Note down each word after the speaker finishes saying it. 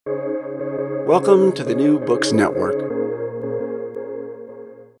Welcome to the New Books Network.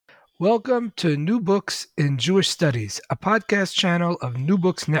 Welcome to New Books in Jewish Studies, a podcast channel of New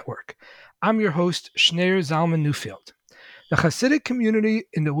Books Network. I'm your host, Schneur Zalman Newfield. The Hasidic community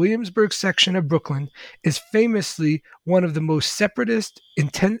in the Williamsburg section of Brooklyn is famously one of the most separatist,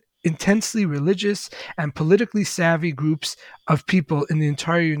 intensely religious, and politically savvy groups of people in the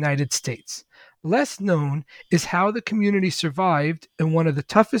entire United States. Less known is how the community survived in one of the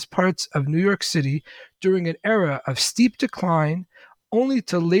toughest parts of New York City during an era of steep decline, only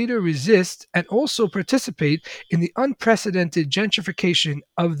to later resist and also participate in the unprecedented gentrification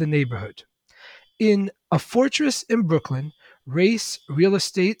of the neighborhood. In A Fortress in Brooklyn, Race, Real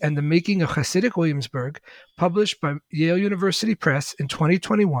Estate, and the Making of Hasidic Williamsburg, published by Yale University Press in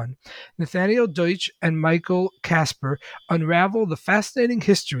 2021, Nathaniel Deutsch and Michael Casper unravel the fascinating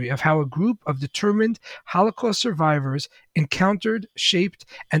history of how a group of determined Holocaust survivors encountered, shaped,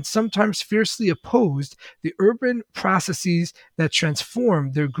 and sometimes fiercely opposed the urban processes that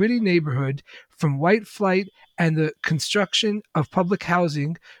transformed their gritty neighborhood from white flight and the construction of public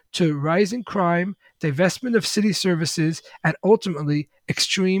housing to rising crime, divestment of city services, and ultimately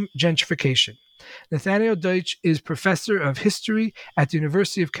extreme gentrification. Nathaniel Deutsch is professor of history at the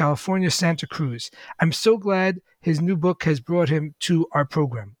University of California, Santa Cruz. I'm so glad his new book has brought him to our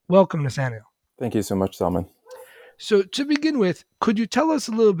program. Welcome, Nathaniel. Thank you so much, Salman. So to begin with, could you tell us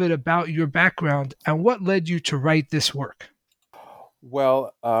a little bit about your background and what led you to write this work?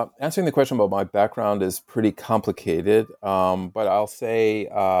 Well, answering the question about my background is pretty complicated, but I'll say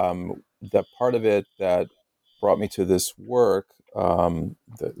that part of it that brought me to this work,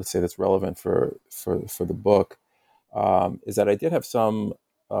 let's say that's relevant for the book, is that I did have some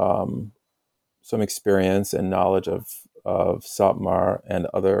experience and knowledge of Satmar and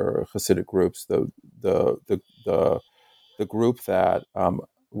other Hasidic groups. The group that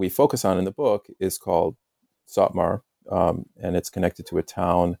we focus on in the book is called Satmar. And it's connected to a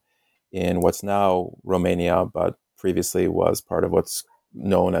town in what's now Romania, but previously was part of what's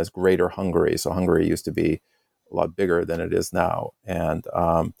known as Greater Hungary. So Hungary used to be a lot bigger than it is now. And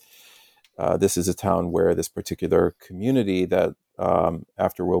this is a town where this particular community that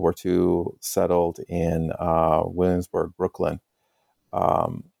after World War II settled in Williamsburg, Brooklyn.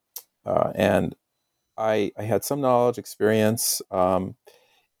 And I had some knowledge, experience.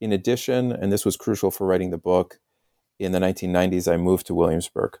 In addition, and this was crucial for writing the book, in the 1990s, I moved to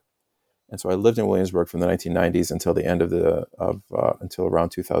Williamsburg, and so I lived in Williamsburg from the 1990s until the end until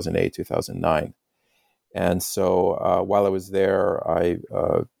around 2008, 2009. And so while I was there, I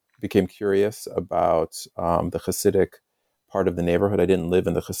became curious about the Hasidic part of the neighborhood. I didn't live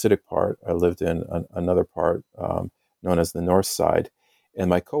in the Hasidic part; I lived in another part known as the North Side. And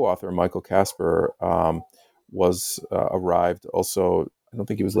my co-author, Michael Casper, arrived also. I don't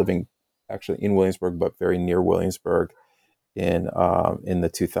think he was living actually in Williamsburg, but very near Williamsburg in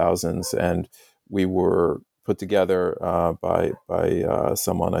the 2000s, and we were put together by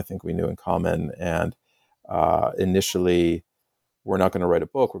someone I think we knew in common. And initially, we're not going to write a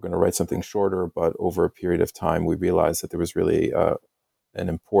book; we're going to write something shorter. But over a period of time, we realized that there was really an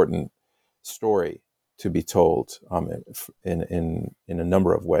important story to be told in a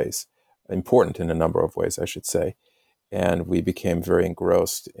number of ways, important in a number of ways, I should say. And we became very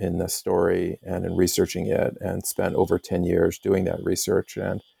engrossed in the story and in researching it, and spent over 10 years doing that research.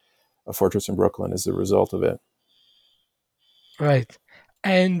 And A Fortress in Brooklyn is the result of it. Right.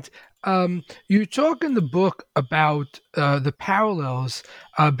 And you talk in the book about the parallels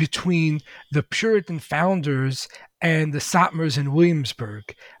between the Puritan founders and the Satmars in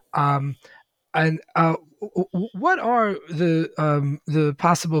Williamsburg. What are the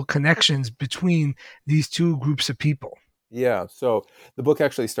possible connections between these two groups of people? Yeah, so the book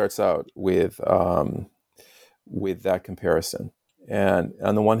actually starts out with that comparison, and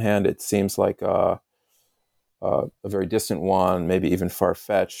on the one hand, it seems like a very distant one, maybe even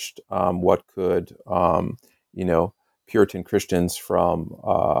far-fetched. What could Puritan Christians from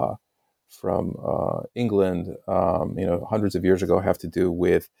England, hundreds of years ago, have to do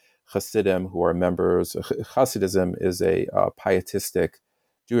with Hasidim, who are members? Hasidism is a pietistic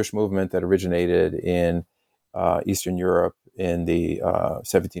Jewish movement that originated in Eastern Europe in the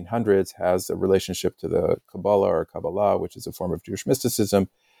 1700s, has a relationship to the Kabbalah, which is a form of Jewish mysticism,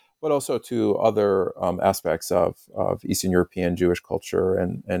 but also to other aspects of Eastern European Jewish culture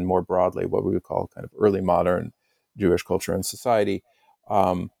and more broadly what we would call kind of early modern Jewish culture and society.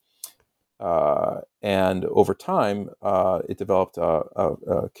 And over time, it developed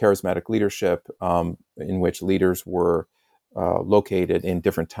a charismatic leadership in which leaders were located in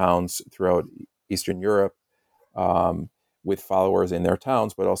different towns throughout Eastern Europe, with followers in their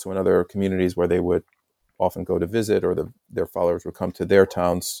towns, but also in other communities where they would often go to visit, or their followers would come to their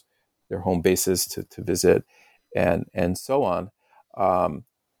towns, their home bases to visit, and so on.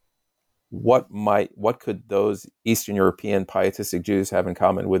 What could those Eastern European pietistic Jews have in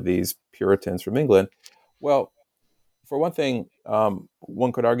common with these Puritans from England? Well, for one thing,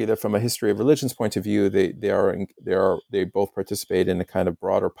 one could argue that from a history of religion's point of view, they both participate in a kind of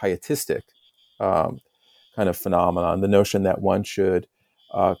broader pietistic kind of phenomenon. The notion that one should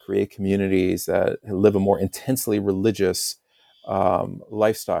create communities that live a more intensely religious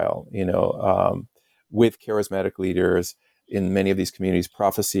lifestyle, with charismatic leaders. In many of these communities,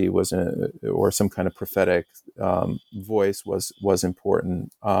 prophecy or some kind of prophetic voice was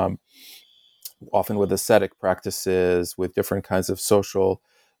important. Often with ascetic practices, with different kinds of social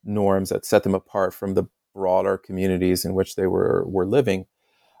norms that set them apart from the broader communities in which they were living.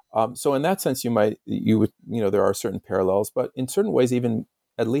 So in that sense, there are certain parallels, but in certain ways, even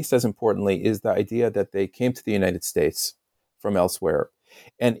at least as importantly, is the idea that they came to the United States from elsewhere.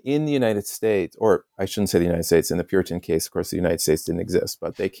 And in the United States, or I shouldn't say the United States, in the Puritan case, of course, the United States didn't exist,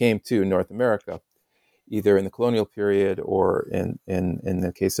 but they came to North America, either in the colonial period or in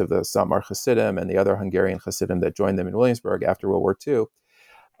the case of the Satmar Hasidim and the other Hungarian Hasidim that joined them in Williamsburg after World War II.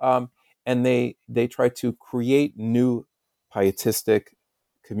 And they tried to create new pietistic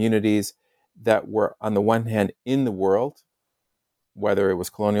communities that were, on the one hand, in the world, whether it was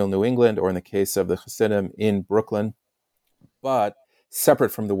colonial New England or in the case of the Hasidim in Brooklyn, but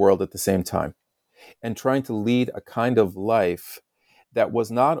separate from the world at the same time, and trying to lead a kind of life that was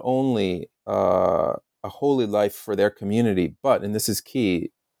not only a holy life for their community, but, and this is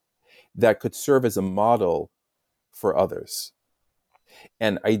key, that could serve as a model for others.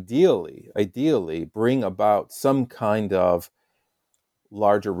 And ideally bring about some kind of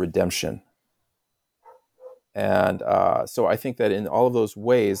larger redemption. And so I think that in all of those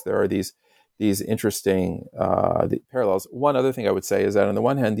ways, there are these interesting parallels. One other thing I would say is that on the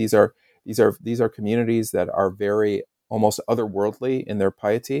one hand, these are communities that are very almost otherworldly in their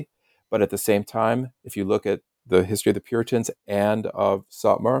piety, but at the same time, if you look at the history of the Puritans and of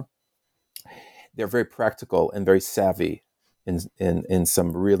Satmar, they're very practical and very savvy in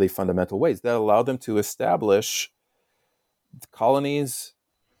some really fundamental ways that allow them to establish colonies,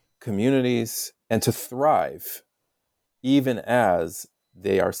 communities, and to thrive even as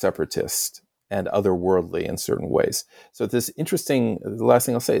they are separatist and otherworldly in certain ways. So the last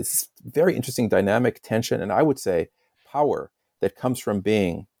thing I'll say, is very interesting dynamic tension, and I would say power that comes from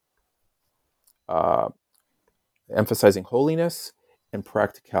being emphasizing holiness and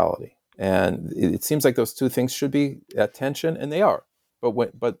practicality. And it seems like those two things should be at tension, and they are.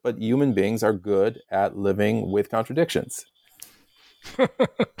 But human beings are good at living with contradictions.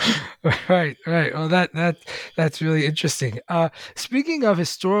 Right. Well, that's really interesting. Speaking of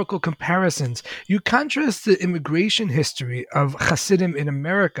historical comparisons, you contrast the immigration history of Hasidim in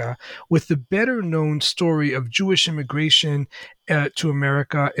America with the better-known story of Jewish immigration to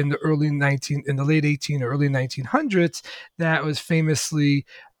America in the late 18 or early 1900s, that was famously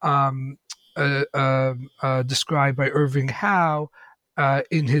described by Irving Howe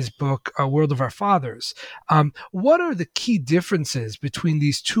in his book, World of Our Fathers. What are the key differences between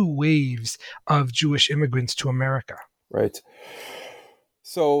these two waves of Jewish immigrants to America? Right.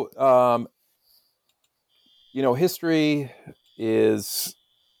 So, history is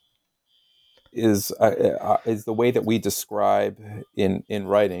the way that we describe in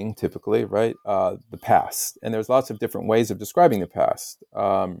writing, typically, right? The past. And there's lots of different ways of describing the past.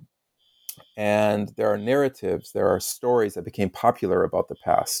 And there are narratives, there are stories that became popular about the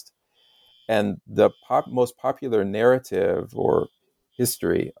past. And the most popular narrative or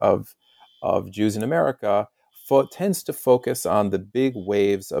history of Jews in America tends to focus on the big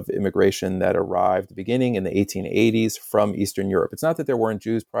waves of immigration that arrived beginning in the 1880s from Eastern Europe. It's not that there weren't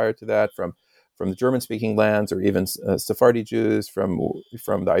Jews prior to that from the German-speaking lands, or even Sephardi Jews from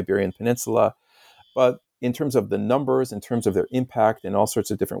the Iberian Peninsula. But in terms of the numbers, in terms of their impact in all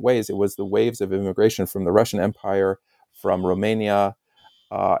sorts of different ways, it was the waves of immigration from the Russian Empire, from Romania,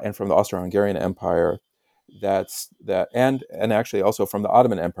 and from the Austro-Hungarian Empire, and actually also from the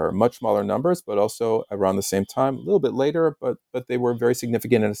Ottoman Empire. Much smaller numbers, but also around the same time, a little bit later, but they were very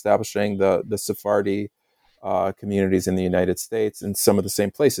significant in establishing the Sephardi communities in the United States, and some of the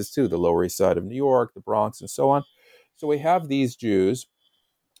same places too, the Lower East Side of New York, the Bronx, and so on. So we have these Jews,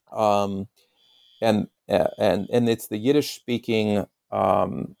 and it's the Yiddish-speaking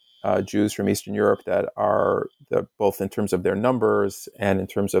Jews from Eastern Europe that are both in terms of their numbers and in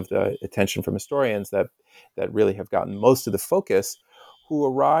terms of the attention from historians that really have gotten most of the focus, who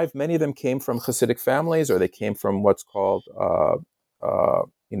arrived, many of them came from Hasidic families, or they came from what's called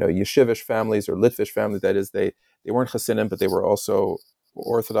yeshivish families or Litvish families. That is, they weren't Hasidim, but they were also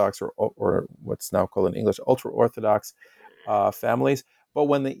Orthodox or what's now called in English ultra-Orthodox families. But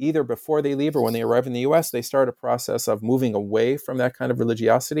when either before they leave or when they arrive in the U.S., they start a process of moving away from that kind of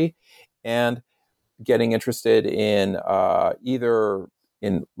religiosity and getting interested in either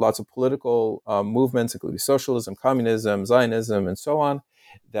in lots of political movements, including socialism, communism, Zionism, and so on,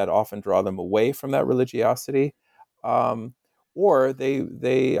 that often draw them away from that religiosity. Or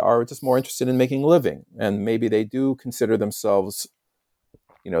they are just more interested in making a living, and maybe they do consider themselves,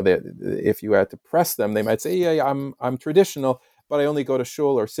 if you had to press them, they might say, yeah, I'm traditional, but I only go to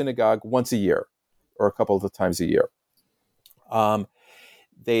shul or synagogue once a year, or a couple of times a year.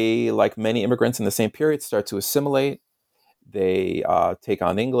 They, like many immigrants in the same period, start to assimilate. They take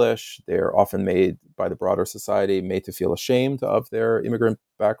on English. They're often made by the broader society, made to feel ashamed of their immigrant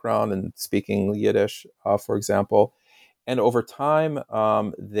background and speaking Yiddish, for example. And over time,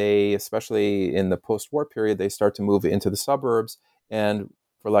 they, especially in the post-war period, they start to move into the suburbs and,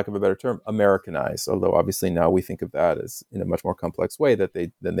 for lack of a better term, Americanize. Although obviously now we think of that as in a much more complex way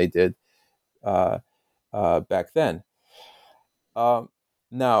than they did back then.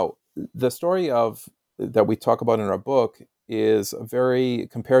 Now, the story that we talk about in our book is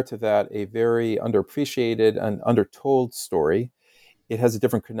compared to that, a very underappreciated and undertold story. It has a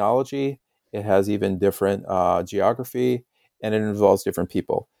different chronology. It has even different geography, and it involves different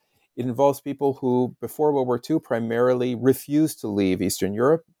people. It involves people who, before World War II, primarily refused to leave Eastern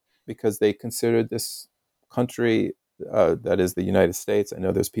Europe because they considered this country, that is the United States. I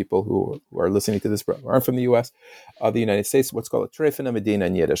know there's people who are listening to this who aren't from the U.S. The United States, what's called a trefena medina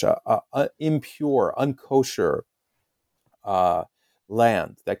in Yiddish, impure, unkosher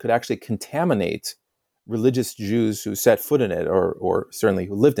land that could actually contaminate religious Jews who set foot in it, or certainly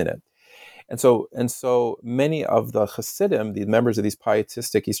who lived in it. And so many of the Hasidim, the members of these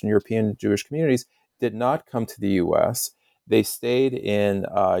pietistic Eastern European Jewish communities, did not come to the U.S. They stayed in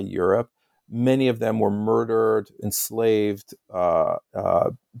Europe. Many of them were murdered, enslaved,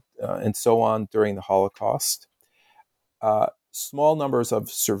 and so on during the Holocaust. Small numbers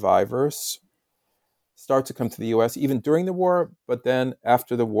of survivors start to come to the U.S. even during the war, but then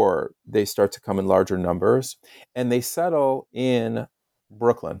after the war, they start to come in larger numbers, and they settle in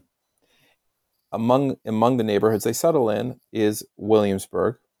Brooklyn. Among the neighborhoods they settle in is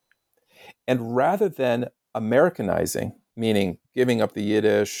Williamsburg. And rather than Americanizing, meaning giving up the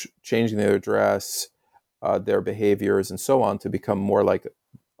Yiddish, changing their dress, their behaviors, and so on to become more like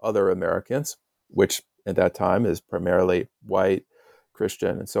other Americans, which at that time is primarily white,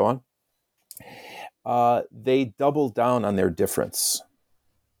 Christian, and so on, they double down on their difference.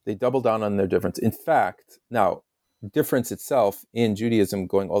 In fact, now, difference itself in Judaism,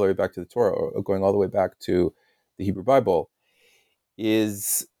 going all the way back to the Torah, or going all the way back to the Hebrew Bible,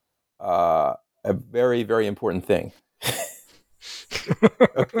 is a very, very important thing.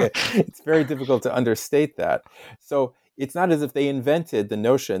 Okay, it's very difficult to understate that. So it's not as if they invented the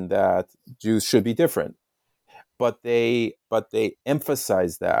notion that Jews should be different, but they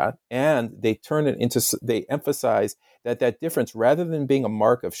emphasize that, and they emphasize that difference, rather than being a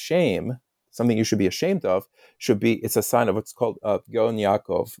mark of shame, something you should be ashamed of, it's a sign of what's called Gaon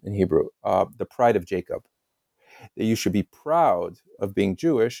Yaakov in Hebrew, the pride of Jacob. That you should be proud of being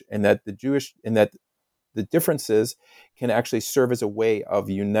Jewish, and that the differences can actually serve as a way of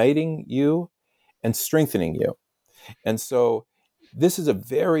uniting you and strengthening you. And so this is a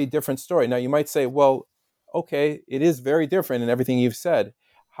very different story. Now you might say, well, okay, it is very different in everything you've said.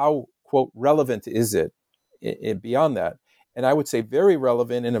 How, quote, relevant is it beyond that? And I would say very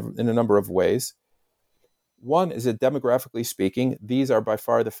relevant in a number of ways. One is that, demographically speaking, these are by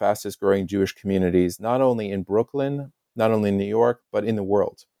far the fastest growing Jewish communities, not only in Brooklyn, not only in New York, but in the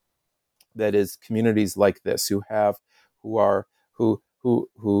world. That is, communities like this who have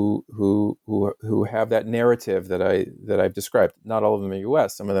that narrative that I've described. Not all of them in the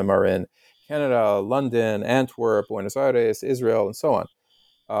U.S. Some of them are in Canada, London, Antwerp, Buenos Aires, Israel, and so on.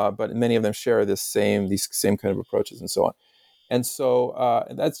 But many of them share these same kind of approaches and so on. And so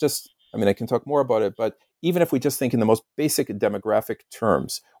that's just, I can talk more about it, but even if we just think in the most basic demographic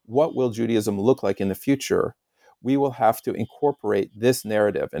terms, what will Judaism look like in the future? We will have to incorporate this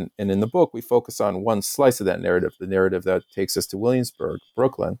narrative. And in the book, we focus on one slice of that narrative, the narrative that takes us to Williamsburg,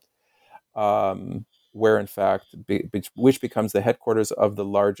 Brooklyn, where, in fact, which becomes the headquarters of the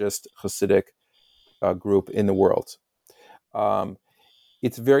largest Hasidic group in the world.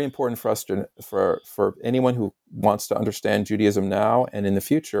 It's very important for us for anyone who wants to understand Judaism now and in the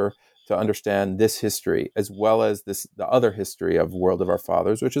future to understand this history as well as the other history of World of Our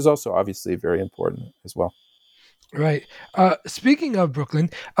Fathers, which is also obviously very important as well. Right. Speaking of Brooklyn,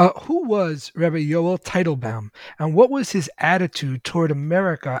 who was Rabbi Yoel Teitelbaum, and what was his attitude toward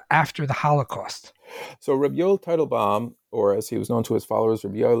America after the Holocaust? So Rabbi Yoel Teitelbaum, or as he was known to his followers,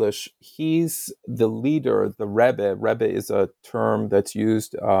 Rabbi Yoelish, he's the leader, the Rebbe. Rebbe is a term that's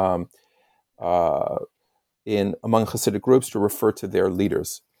used in among Hasidic groups to refer to their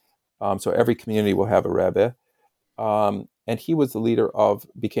leaders. So every community will have a Rebbe. And he was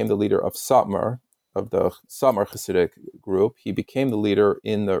became the leader of Satmar, of the Satmar Hasidic group. He became the leader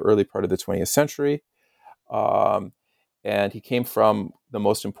in the early part of the 20th century. And he came from the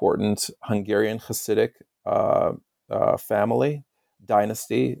most important Hungarian Hasidic family,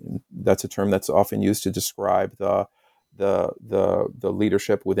 dynasty. That's a term that's often used to describe the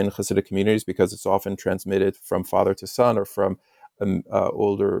leadership within Hasidic communities, because it's often transmitted from father to son, or from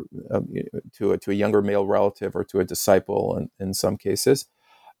older to a younger male relative, or to a disciple in some cases.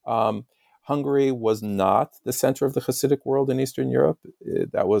 Hungary was not the center of the Hasidic world in Eastern Europe.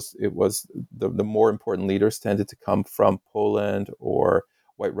 It was the more important leaders tended to come from Poland or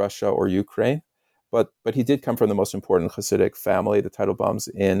White Russia or Ukraine, but he did come from the most important Hasidic family, the Teitelbaums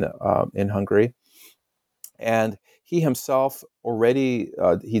in Hungary, and he himself already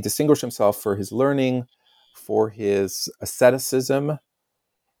he distinguished himself for his learning, for his asceticism,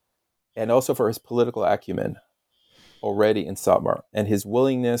 and also for his political acumen already in Satmar, and his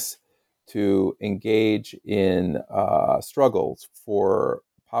willingness to engage in struggles for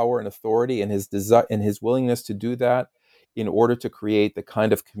power and authority, and his willingness to do that in order to create the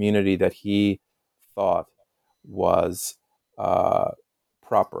kind of community that he thought was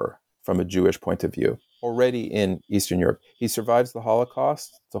proper from a Jewish point of view, already in Eastern Europe. He survives the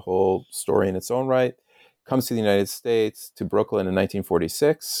Holocaust. It's a whole story in its own right. Comes to the United States, to Brooklyn in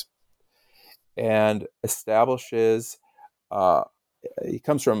 1946, and establishes. He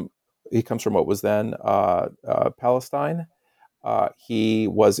comes from what was then Palestine. He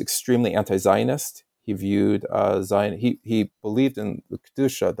was extremely anti-Zionist. He viewed Zion. He believed in the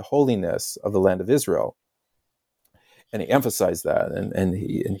kedusha, the holiness of the land of Israel, and he emphasized that. And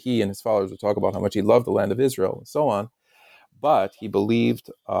he and his followers would talk about how much he loved the land of Israel and so on. But he believed,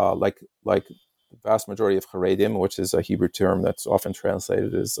 like the vast majority of Haredim, which is a Hebrew term that's often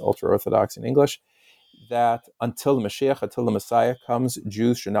translated as ultra-Orthodox in English, that until the Mashiach, until the Messiah comes,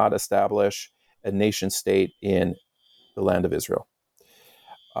 Jews should not establish a nation state in the land of Israel.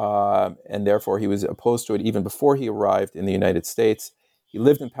 And therefore, he was opposed to it even before he arrived in the United States. He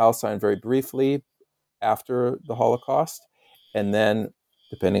lived in Palestine very briefly after the Holocaust, and then,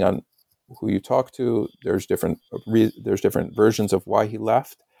 depending on who you talk to, there's different versions of why he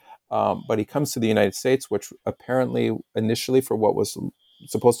left. But he comes to the United States, which apparently initially for what was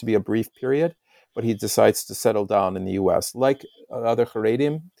supposed to be a brief period, but he decides to settle down in the U.S. Like other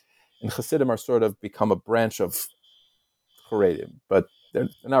Haredim, and Hasidim are sort of become a branch of Haredim, but they're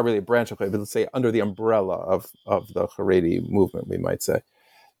not really a branch of Haredim, but let's say under the umbrella of the Haredi movement, we might say.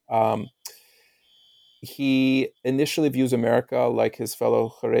 He initially views America, like his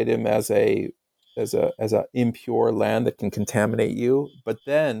fellow Haredim, as a impure land that can contaminate you, but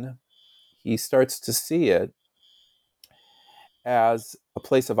then he starts to see it as a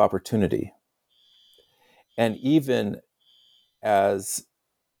place of opportunity, and even as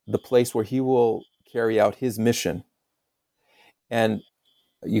the place where he will carry out his mission. And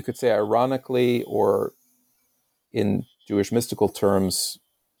you could say, ironically, or in Jewish mystical terms,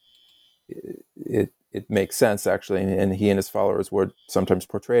 it makes sense, actually, and he and his followers would sometimes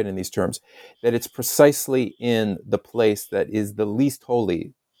portray it in these terms, that it's precisely in the place that is the least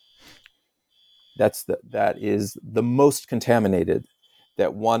holy, that is the most contaminated,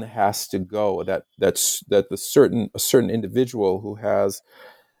 that one has to go, that a certain individual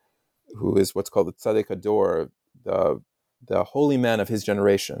who is what's called the Tzaddik Ador, the holy man of his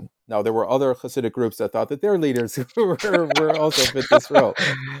generation. Now, there were other Hasidic groups that thought that their leaders were also fit this role,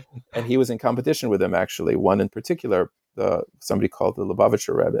 and he was in competition with them. Actually, one in particular, somebody called the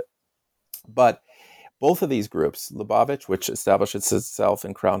Lubavitcher Rebbe. But both of these groups, Lubavitch, which establishes itself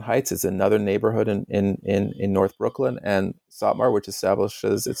in Crown Heights, is another neighborhood in North Brooklyn, and Satmar, which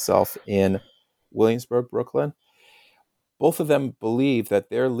establishes itself in Williamsburg, Brooklyn. Both of them believe that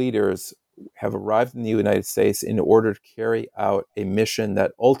their leaders have arrived in the United States in order to carry out a mission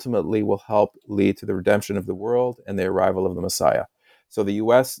that ultimately will help lead to the redemption of the world and the arrival of the Messiah. So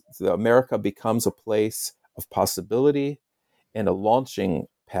America becomes a place of possibility and a launching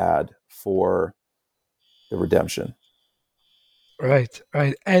pad for the redemption. Right,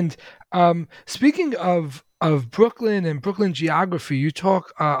 right. And speaking of Brooklyn and Brooklyn geography, you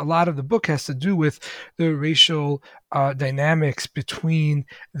talk a lot of the book has to do with the racial dynamics between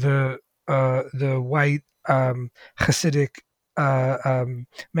the white Hasidic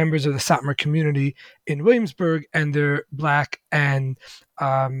members of the Satmar community in Williamsburg and their black and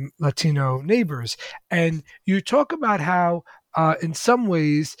Latino neighbors. And you talk about how, in some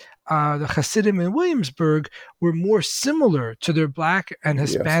ways, the Hasidim in Williamsburg were more similar to their black and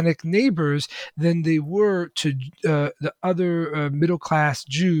Hispanic neighbors than they were to the other middle class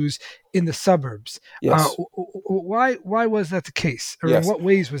Jews in the suburbs. Yes. Why was that the case, or Yes. in what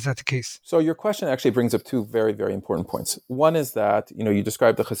ways was that the case? So your question actually brings up two very, very important points. One is that you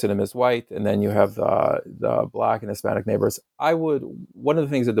describe the Hasidim as white, and then you have the black and Hispanic neighbors. One of the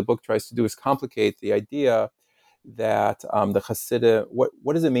things that the book tries to do is complicate the idea that the Hasidim,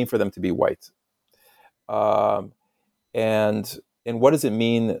 what does it mean for them to be white, and what does it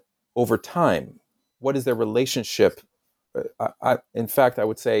mean over time? What is their relationship? In fact, I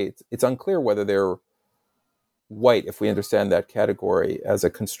would say it's unclear whether they're white if we understand that category as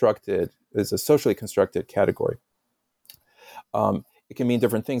a socially constructed category. It can mean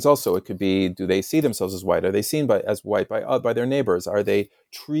different things also. It could be, do they see themselves as white? Are they seen as white by their neighbors? Are they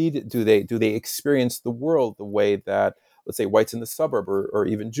treated? Do they experience the world the way that, let's say, whites in the suburb or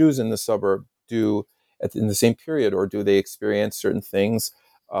even Jews in the suburb do in the same period? Or do they experience certain things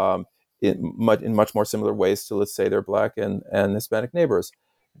in much more similar ways to, let's say, their black and Hispanic neighbors?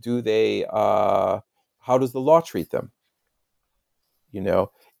 Do they? How does the law treat them?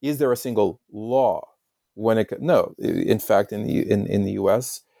 Is there a single law? No, in fact, in the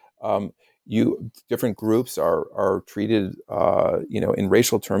U.S., different groups are treated, in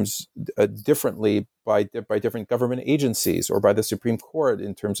racial terms differently by different government agencies or by the Supreme Court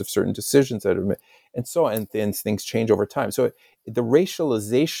in terms of certain decisions that are made, and so on. And then things change over time. So the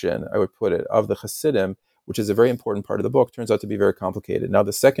racialization, I would put it, of the Hasidim, which is a very important part of the book, turns out to be very complicated. Now,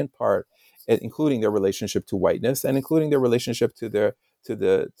 the second part, including their relationship to whiteness and including their relationship to the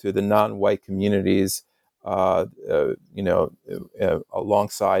non-white communities, alongside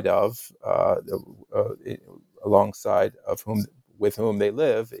of whom they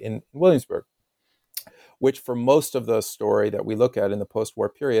live in Williamsburg, which for most of the story that we look at in the post-war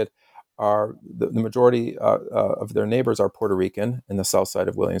period are the majority of their neighbors are Puerto Rican in the south side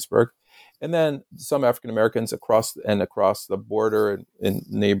of Williamsburg, and then some African Americans across the border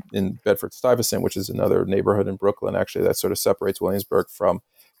in Bedford-Stuyvesant, which is another neighborhood in Brooklyn, actually, that sort of separates Williamsburg from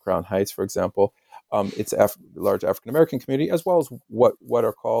Crown Heights, for example. It's a large African American community, as well as what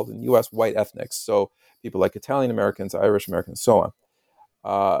are called in the U.S. white ethnics, so people like Italian Americans, Irish Americans, so on.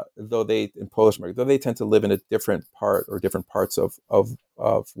 Polish Americans, though they tend to live in a different part or different parts of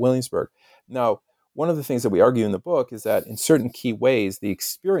Williamsburg. Now, one of the things that we argue in the book is that in certain key ways, the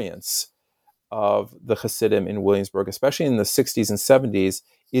experience of the Hasidim in Williamsburg, especially in the 60s and 70s,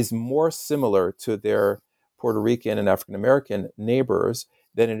 is more similar to their Puerto Rican and African American neighbors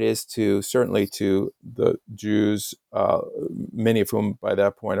than it is certainly to the Jews, many of whom by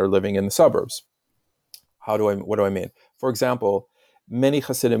that point are living in the suburbs. What do I mean? For example, many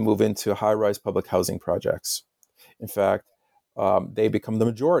Hasidim move into high-rise public housing projects. In fact, they become the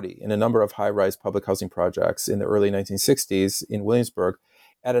majority in a number of high-rise public housing projects in the early 1960s in Williamsburg,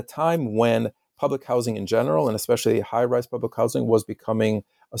 at a time when public housing in general, and especially high-rise public housing, was becoming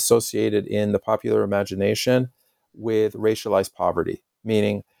associated in the popular imagination with racialized poverty,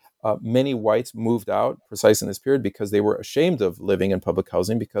 meaning many whites moved out precisely in this period because they were ashamed of living in public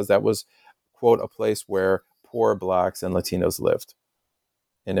housing, because that was, quote, a place where poor blacks and Latinos lived.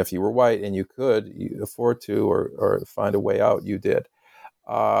 And if you were white and you could afford to or find a way out, you did.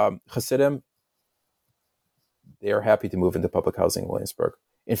 Hasidim, they are happy to move into public housing in Williamsburg.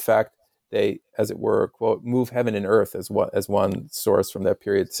 In fact, they, as it were, quote, move heaven and earth, as one source from that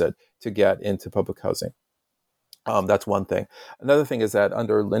period said, to get into public housing. That's one thing. Another thing is that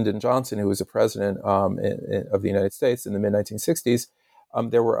under Lyndon Johnson, who was the president of the United States in the mid-1960s,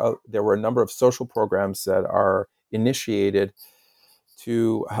 there were a number of social programs that are initiated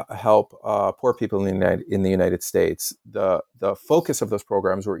to help poor people in the United States. The focus of those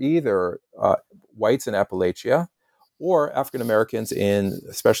programs were either whites in Appalachia or African Americans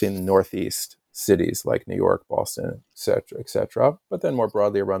especially in the Northeast cities like New York, Boston, et cetera, but then more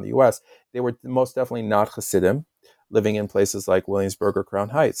broadly around the U.S. They were most definitely not Hasidim, living in places like Williamsburg or Crown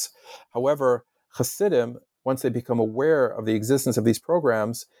Heights. However, Hasidim, once they become aware of the existence of these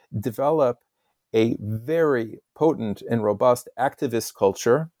programs, develop a very potent and robust activist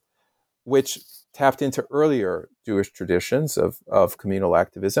culture, which tapped into earlier Jewish traditions of communal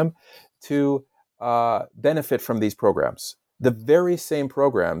activism to benefit from these programs. the very same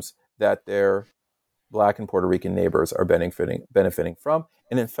programs that their Black and Puerto Rican neighbors are benefiting from.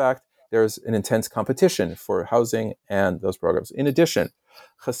 And in fact, there's an intense competition for housing and those programs. In addition,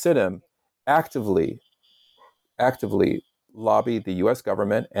 Hasidim actively lobbied the U.S.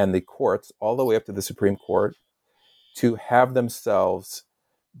 government and the courts, all the way up to the Supreme Court, to have themselves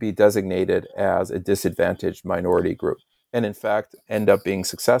be designated as a disadvantaged minority group. And in fact, end up being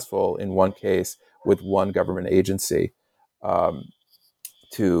successful in one case with one government agency, and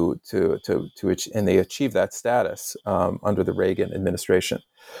they achieved that status under the Reagan administration.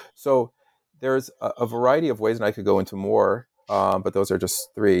 So there's a variety of ways, and I could go into more, but those are just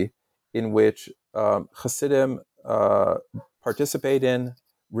three, in which Hasidim participate in,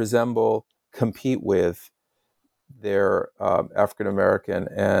 resemble, compete with their African American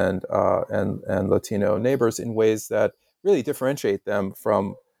and Latino neighbors in ways that really differentiate them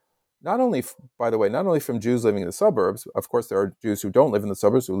from by the way, not only from Jews living in the suburbs. Of course, there are Jews who don't live in the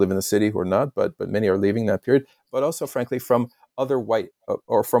suburbs, who live in the city, who are not, but many are leaving that period. But also, frankly, from other white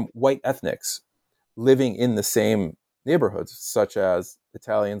or from white ethnics living in the same neighborhoods, such as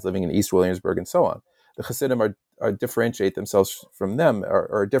Italians living in East Williamsburg and so on. The Hasidim are differentiate themselves from them,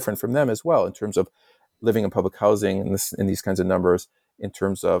 are different from them as well in terms of living in public housing in these kinds of numbers, in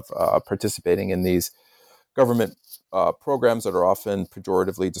terms of participating in these government programs that are often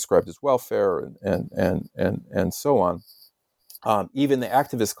pejoratively described as welfare and so on. Even the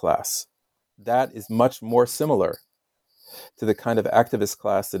activist class, that is much more similar to the kind of activist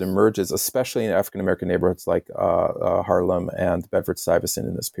class that emerges, especially in African American neighborhoods like Harlem and Bedford-Stuyvesant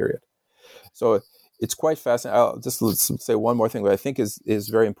in this period. So it's quite fascinating. I'll just say one more thing that I think is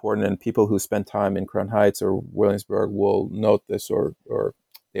very important, and people who spend time in Crown Heights or Williamsburg will note this, or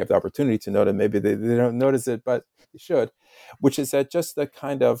they have the opportunity to note it. Maybe they don't notice it, but they should, which is that just the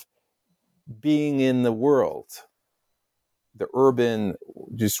kind of being in the world, the urban,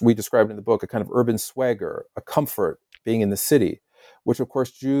 just we described in the book, a kind of urban swagger, a comfort being in the city, which of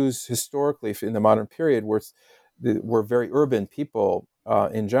course Jews historically in the modern period were very urban people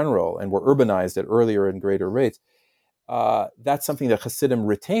in general, and were urbanized at earlier and greater rates. That's something that Hasidim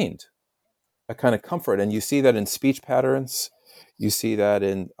retained, a kind of comfort. And you see that in speech patterns, you see that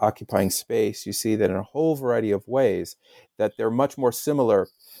in occupying space, you see that in a whole variety of ways, that they're much more similar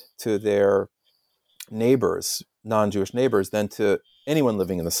to their neighbors, non-Jewish neighbors, than to anyone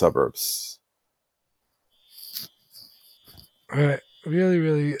living in the suburbs. Right. Really,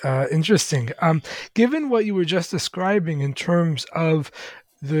 really interesting. Given what you were just describing in terms of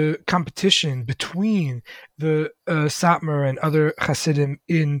the competition between the Satmar and other Hasidim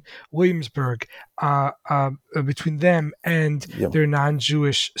in Williamsburg, between them and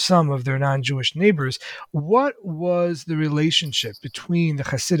some of their non-Jewish neighbors, what was the relationship between the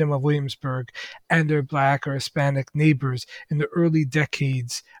Hasidim of Williamsburg and their Black or Hispanic neighbors in the early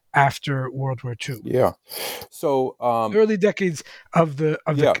decades after World War II? Yeah. So the early decades of the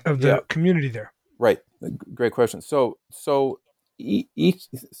community there. Right. Great question. So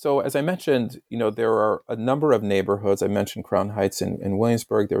as I mentioned, there are a number of neighborhoods. I mentioned Crown Heights in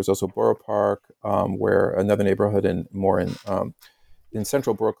Williamsburg. There was also Borough Park, where another neighborhood in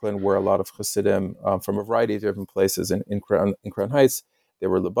central Brooklyn, where a lot of Hasidim from a variety of different places in Crown Heights. There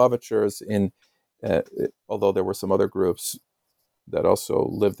were Lubavitchers although there were some other groups that also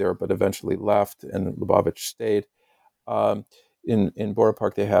lived there, but eventually left, and Lubavitch stayed. In Borough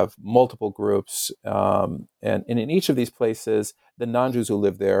Park, they have multiple groups, and in each of these places, the non-Jews who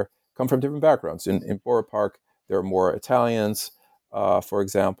live there come from different backgrounds. In Borough Park, there are more Italians, for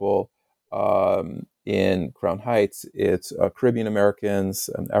example. In Crown Heights, it's Caribbean Americans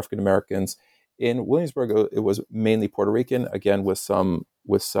and African Americans. In Williamsburg, it was mainly Puerto Rican, again with some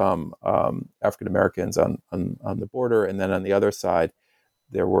African Americans on the border, and then on the other side,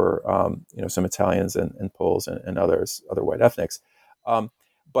 there were some Italians and Poles and other white ethnics.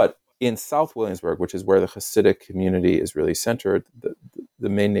 But in South Williamsburg, which is where the Hasidic community is really centered, the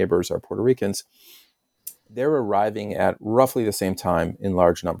main neighbors are Puerto Ricans. They're arriving at roughly the same time in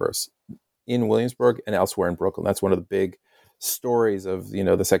large numbers in Williamsburg and elsewhere in Brooklyn. That's one of the big stories of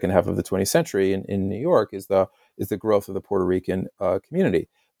the second half of the 20th century in New York is the growth of the Puerto Rican community.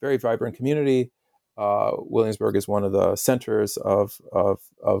 Very vibrant community. Williamsburg is one of the centers of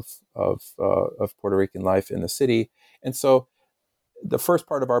Puerto Rican life in the city, and so the first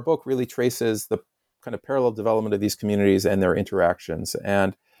part of our book really traces the kind of parallel development of these communities and their interactions.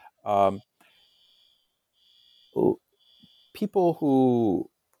 And people who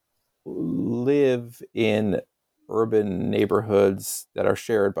live in urban neighborhoods that are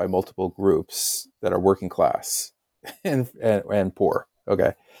shared by multiple groups that are working class and poor,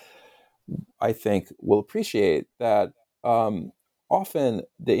 okay, I think will appreciate that often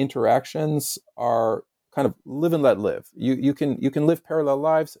the interactions are kind of live and let live. You can live parallel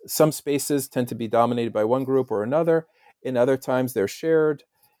lives. Some spaces tend to be dominated by one group or another. In other times, they're shared,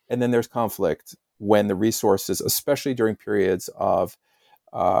 and then there's conflict when the resources, especially during periods of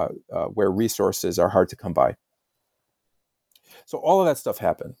where resources are hard to come by. So all of that stuff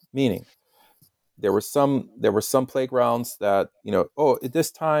happened, meaning there were some playgrounds that, at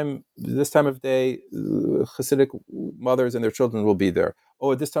this time of day, Hasidic mothers and their children will be there.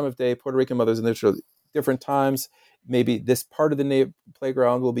 Oh, at this time of day, Puerto Rican mothers and their children. Different times, maybe this part of the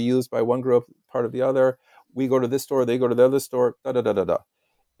playground will be used by one group, part of the other. We go to this store, they go to the other store. Da da da da da.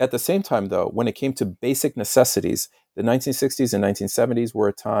 At the same time, though, when it came to basic necessities, the 1960s and 1970s were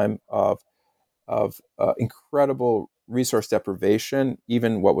a time of incredible resource deprivation,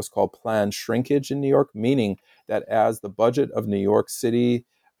 even what was called planned shrinkage in New York, meaning that as the budget of New York City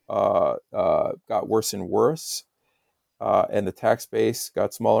got worse and worse, and the tax base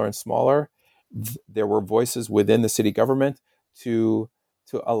got smaller and smaller, there were voices within the city government to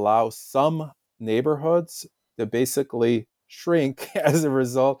allow some neighborhoods to basically shrink as a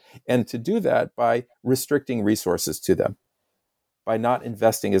result, and to do that by restricting resources to them, by not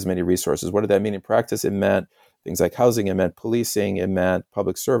investing as many resources. What did that mean in practice? It meant things like housing, it meant policing, it meant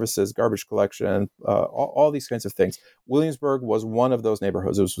public services, garbage collection, all these kinds of things. Williamsburg was one of those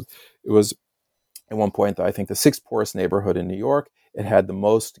neighborhoods. It was at one point, I think, the sixth poorest neighborhood in New York. It had the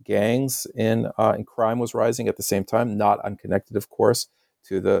most gangs and crime was rising at the same time, not unconnected, of course,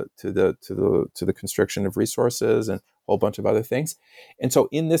 to the constriction of resources and a whole bunch of other things. And so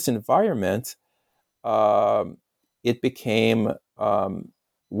in this environment, it became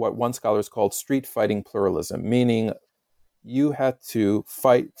what one scholar has called street fighting pluralism, meaning you had to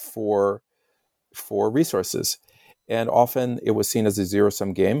fight for resources. And often it was seen as a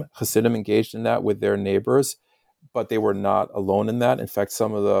zero-sum game. Hasidim engaged in that with their neighbors, but they were not alone in that. In fact,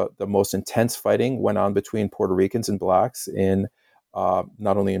 some of the most intense fighting went on between Puerto Ricans and blacks in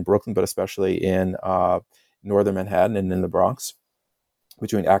not only in Brooklyn, but especially in northern Manhattan and in the Bronx,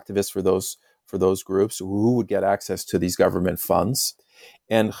 between activists for those groups who would get access to these government funds.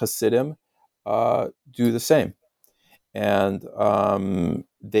 And Hasidim do the same. And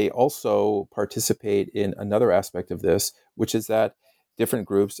they also participate in another aspect of this, which is that different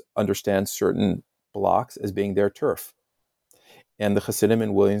groups understand certain blocks as being their turf. And the Hasidim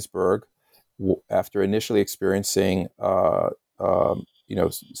in Williamsburg, after initially experiencing,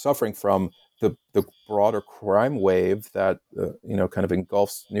 suffering from the broader crime wave that kind of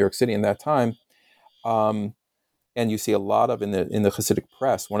engulfs New York City in that time, and you see a lot of in the Hasidic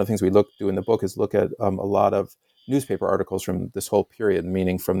press. One of the things we do in the book is look at a lot of newspaper articles from this whole period,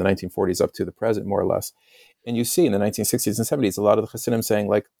 meaning from the 1940s up to the present, more or less. And you see in the 1960s and 70s, a lot of the Hasidim saying,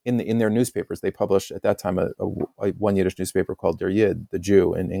 like in their newspapers, they published at that time a one Yiddish newspaper called Der Yid, the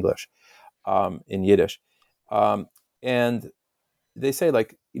Jew in English, in Yiddish. And they say,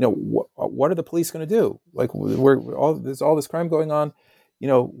 like, what are the police going to do? Like, there's all this crime going on,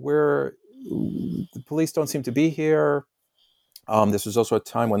 where the police don't seem to be here. This was also a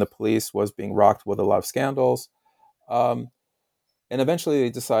time when the police was being rocked with a lot of scandals. And eventually they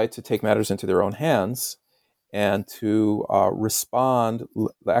decide to take matters into their own hands and to respond,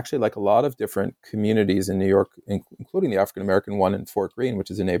 actually, like a lot of different communities in New York, including the African-American one in Fort Greene,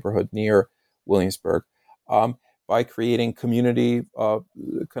 which is a neighborhood near Williamsburg, by creating community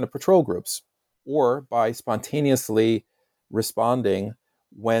kind of patrol groups, or by spontaneously responding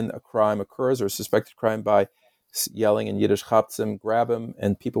when a crime occurs or suspected crime by yelling in Yiddish, "Chapzim," grab him,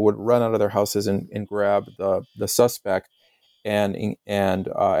 and people would run out of their houses and grab the suspect and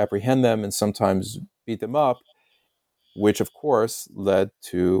apprehend them and sometimes beat them up, which of course led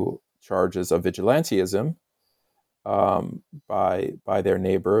to charges of vigilantism by their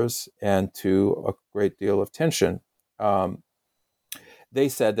neighbors and to a great deal of tension. They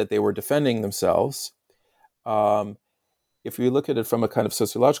said that they were defending themselves. If we look at it from a kind of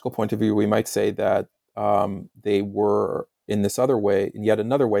sociological point of view, we might say that they were in yet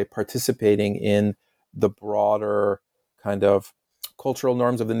another way, participating in the broader kind of cultural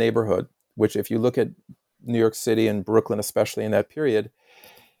norms of the neighborhood, which, if you look at New York City and Brooklyn, especially in that period,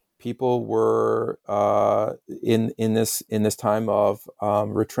 people were in this time of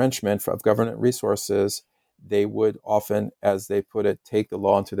retrenchment of government resources. They would often, as they put it, take the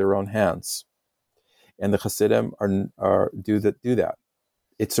law into their own hands. And the Hasidim do that.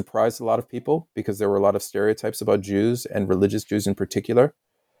 It surprised a lot of people because there were a lot of stereotypes about Jews, and religious Jews in particular,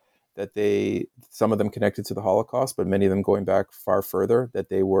 that some of them connected to the Holocaust, but many of them going back far further, that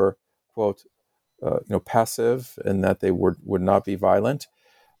they were, quote, passive, and that they would not be violent.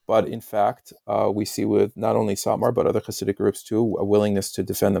 But in fact, we see with not only Satmar, but other Hasidic groups too, a willingness to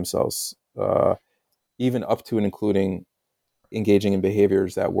defend themselves, even up to and including engaging in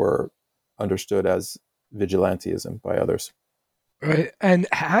behaviors that were understood as vigilantism by others. Right. And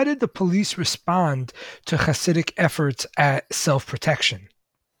how did the police respond to Hasidic efforts at self-protection?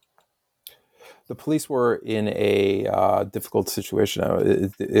 The police were in a difficult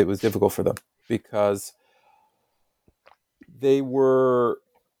situation. It was difficult for them because they were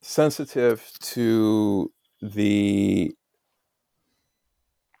sensitive to the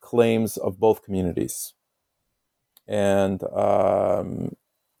claims of both communities. And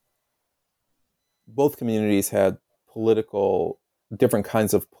both communities had different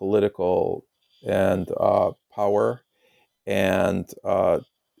kinds of political and power and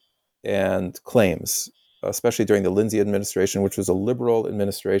claims, especially during the Lindsay administration, which was a liberal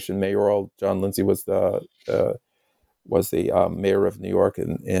administration. Mayoral John Lindsay was the mayor of New York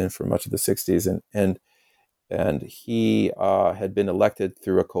for much of the 60s, and he had been elected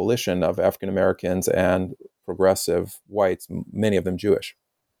through a coalition of African Americans and progressive whites, many of them Jewish.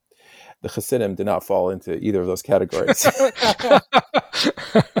 The Hasidim did not fall into either of those categories.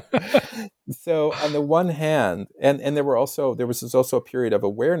 So on the one hand, and there was also a period of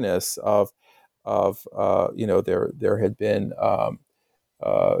awareness of there had been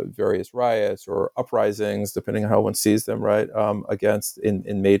various riots or uprisings, depending on how one sees them, right, against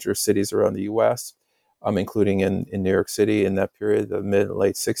in major cities around the U.S., including in New York City in that period, the mid and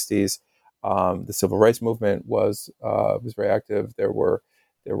late 60s. The civil rights movement was very active. There were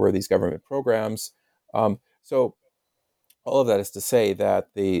these government programs. So all of that is to say that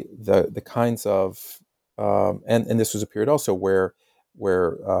the kinds of and this was a period also where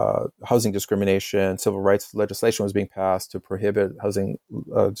housing discrimination, civil rights legislation was being passed to prohibit housing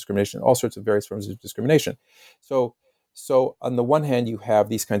discrimination, all sorts of various forms of discrimination. So on the one hand, you have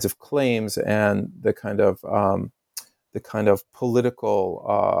these kinds of claims and the kind of political,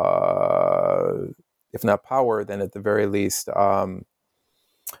 if not power, then at the very least,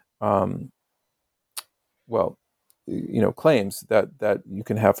 claims that you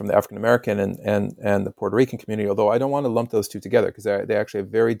can have from the African American and the Puerto Rican community. Although I don't want to lump those two together because they actually have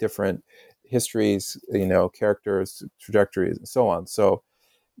very different histories, characters, trajectories, and so on. So,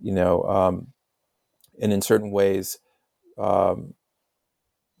 and in certain ways, the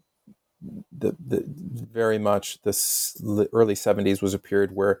very much the early 70s was a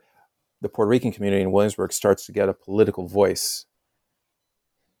period where the Puerto Rican community in Williamsburg starts to get a political voice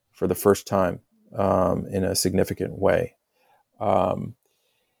for the first time in a significant way,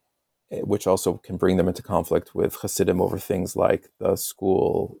 which also can bring them into conflict with Hasidim over things like the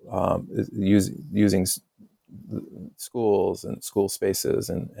school, using schools and school spaces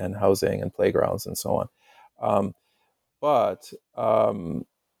and housing and playgrounds and so on. But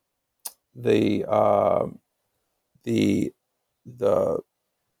the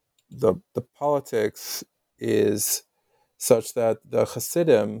politics is such that the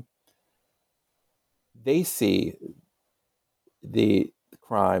Hasidim, they see the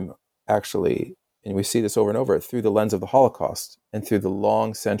crime actually, and we see this over and over, through the lens of the Holocaust and through the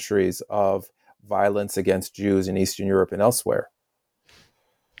long centuries of violence against Jews in Eastern Europe and elsewhere.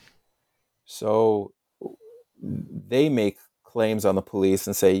 So they make claims on the police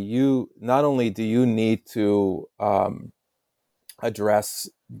and say, not only do you need to address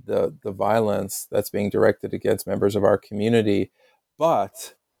the violence that's being directed against members of our community,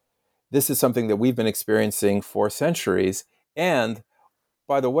 but this is something that we've been experiencing for centuries. And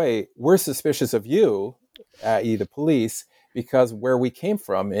by the way, we're suspicious of you, i.e. the police, because where we came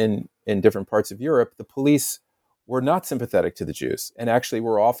from in different parts of Europe, the police were not sympathetic to the Jews, and actually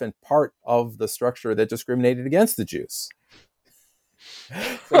were often part of the structure that discriminated against the Jews.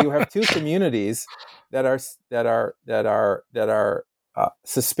 So you have two communities that are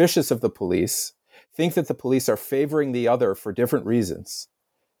suspicious of the police, think that the police are favoring the other for different reasons,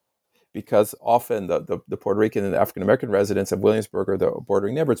 because often the Puerto Rican and the African American residents of Williamsburg or the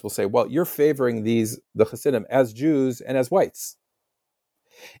bordering neighborhoods will say, well, you're favoring the Hasidim as Jews and as whites.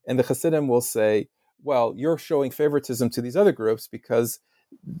 And the Hasidim will say, well, you're showing favoritism to these other groups because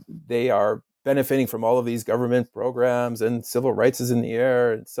they are benefiting from all of these government programs and civil rights is in the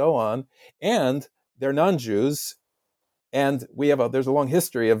air and so on. And they're non-Jews. And there's a long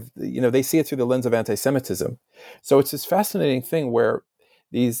history of, they see it through the lens of anti-Semitism. So it's this fascinating thing where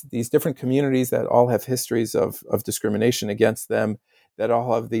these different communities that all have histories of discrimination against them, that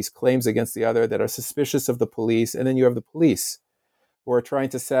all have these claims against the other, that are suspicious of the police. And then you have the police who are trying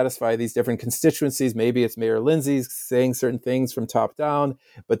to satisfy these different constituencies. Maybe it's Mayor Lindsay saying certain things from top down,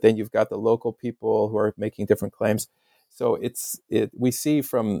 but then you've got the local people who are making different claims. So we see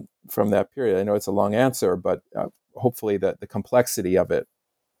from that period. I know it's a long answer, but hopefully the complexity of it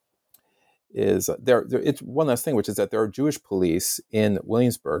is there. It's one last thing, which is that there are Jewish police in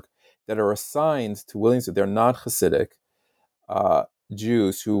Williamsburg that are assigned to Williamsburg. They're not Hasidic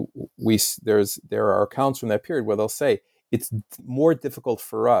Jews who there are accounts from that period where they'll say it's more difficult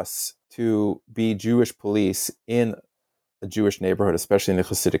for us to be Jewish police in a Jewish neighborhood, especially in a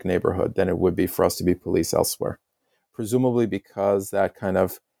Hasidic neighborhood, than it would be for us to be police elsewhere. Presumably because that kind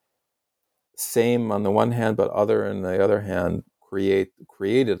of same on the one hand, but other on the other hand,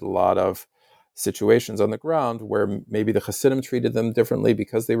 created a lot of situations on the ground where maybe the Hasidim treated them differently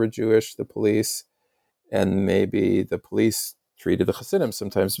because they were Jewish, the police, and maybe the police treated the Hasidim.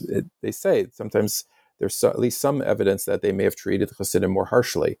 Sometimes sometimes there's at least some evidence that they may have treated the Hasidim more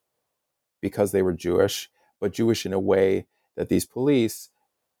harshly because they were Jewish, but Jewish in a way that these police,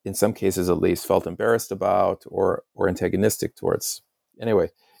 in some cases at least, felt embarrassed about or antagonistic towards. Anyway,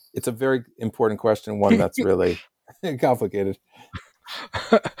 it's a very important question, one that's really complicated.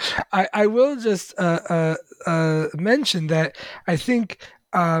 I will just mention that I think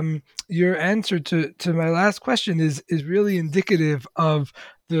your answer to my last question is really indicative of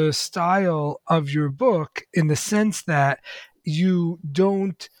the style of your book, in the sense that you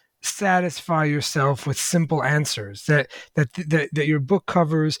don't satisfy yourself with simple answers, that your book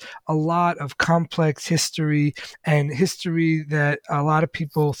covers a lot of complex history, and history that a lot of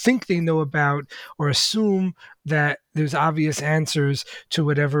people think they know about or assume that there's obvious answers to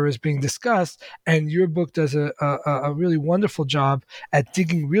whatever is being discussed. And your book does a really wonderful job at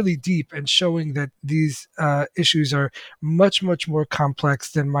digging really deep and showing that these issues are much, much more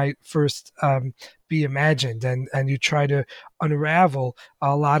complex than might first be imagined. And you try to unravel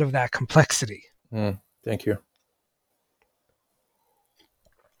a lot of that complexity. Thank you.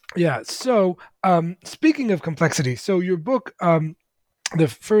 Yeah. So speaking of complexity, so your book, the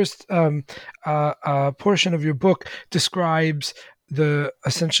first portion of your book describes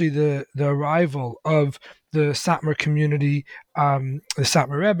essentially the arrival of the Satmar community, the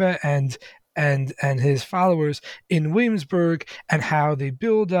Satmar Rebbe and his followers in Williamsburg, and how they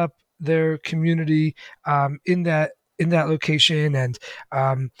build up their community in that location, and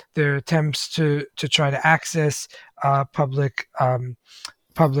their attempts to try to access public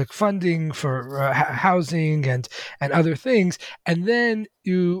funding for housing and other things. And then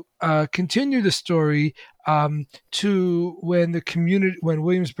you continue the story to when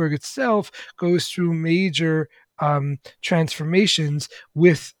Williamsburg itself goes through major transformations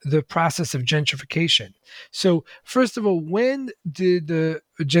with the process of gentrification. So first of all, when did the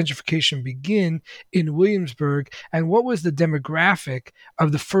gentrification begin in Williamsburg, and what was the demographic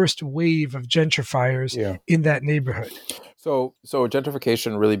of the first wave of gentrifiers in that neighborhood? So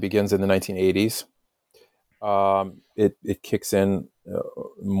gentrification really begins in the 1980s. It kicks in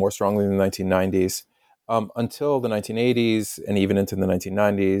more strongly in the 1990s. Until the 1980s and even into the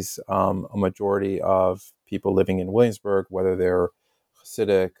 1990s, a majority of people living in Williamsburg, whether they're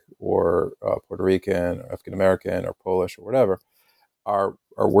Hasidic or Puerto Rican or African American or Polish or whatever, are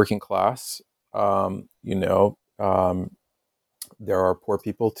working class. There are poor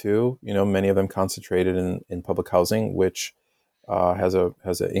people too. Many of them concentrated in public housing, which has an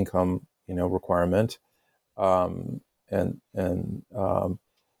income requirement,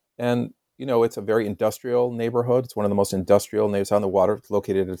 it's a very industrial neighborhood. It's one of the most industrial neighborhoods on the water. It's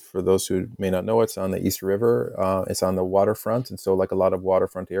located, for those who may not know, it's on the East River. It's on the waterfront, and so like a lot of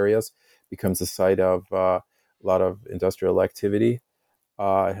waterfront areas, becomes the site of a lot of industrial activity.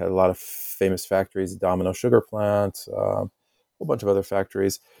 It had a lot of famous factories, Domino Sugar Plant, a whole bunch of other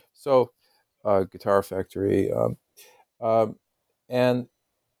factories. So, guitar factory, and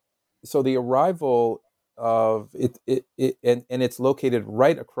so the arrival of it and it's located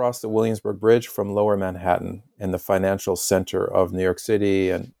right across the Williamsburg Bridge from Lower Manhattan, and the financial center of New York City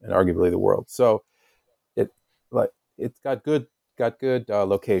and arguably the world. So it's got good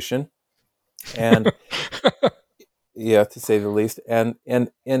location, and yeah, to say the least. And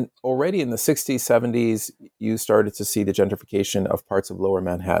already in the 60s, 70s, you started to see the gentrification of parts of Lower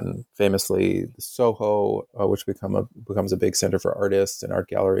Manhattan, famously the Soho, which becomes a big center for artists and art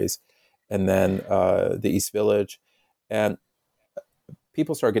galleries, and then the East Village. And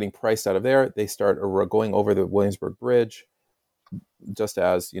people start getting priced out of there. They start going over the Williamsburg Bridge, just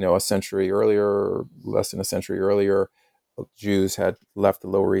as, less than a century earlier, Jews had left the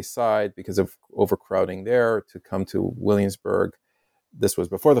Lower East Side because of overcrowding there to come to Williamsburg. This was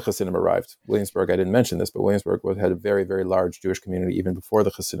before the Hasidim arrived. Williamsburg, I didn't mention this, but Williamsburg had a very, very large Jewish community even before the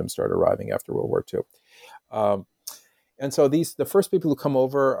Hasidim started arriving after World War II. And so the first people who come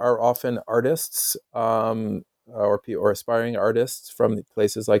over are often artists, or aspiring artists from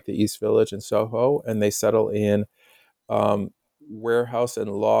places like the East Village and Soho, and they settle in warehouse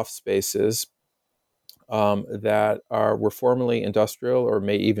and loft spaces that were formerly industrial, or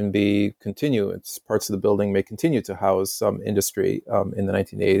may even be continue. It's parts of the building may continue to house some industry in the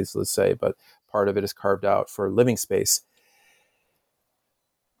 1980s, let's say, but part of it is carved out for living space.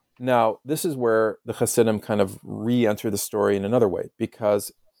 Now, this is where the Hasidim kind of re-enter the story in another way,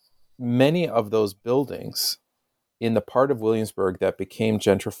 because many of those buildings in the part of Williamsburg that became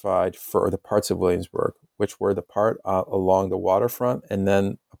gentrified, for the parts of Williamsburg, which were the part along the waterfront, and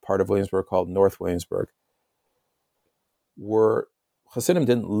then a part of Williamsburg called North Williamsburg, were Hasidim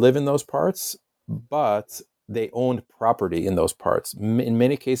didn't live in those parts, but they owned property in those parts. In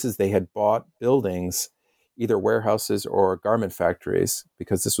many cases, they had bought buildings, either warehouses or garment factories,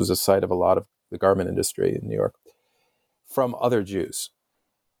 because this was a site of a lot of the garment industry in New York, from other Jews.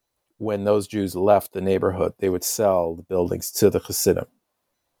 When those Jews left the neighborhood, they would sell the buildings to the Hasidim.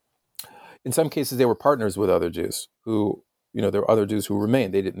 In some cases, they were partners with other Jews who, there were other Jews who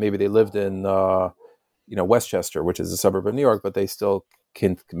remained. Maybe they lived in, Westchester, which is a suburb of New York, but they still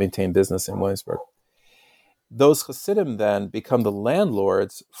can maintain business in Williamsburg. Those Hasidim then become the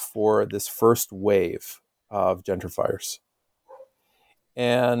landlords for this first wave of gentrifiers.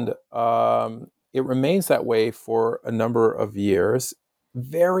 And it remains that way for a number of years.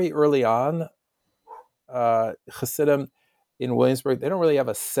 Very early on, Hasidim in Williamsburg, they don't really have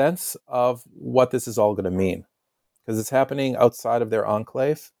a sense of what this is all going to mean, because it's happening outside of their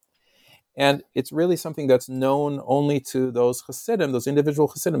enclave. And it's really something that's known only to those Hasidim, those individual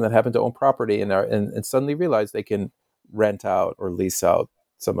Hasidim that happen to own property and suddenly realize they can rent out or lease out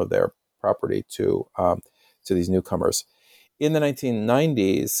some of their property to these newcomers. In the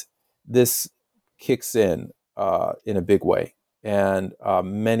 1990s, this kicks in a big way, and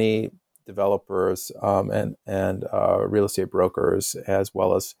many developers and real estate brokers, as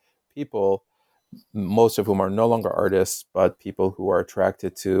well as people, most of whom are no longer artists, but people who are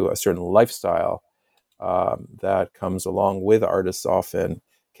attracted to a certain lifestyle that comes along with artists, often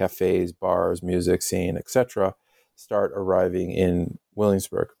cafes, bars, music scene, etc., start arriving in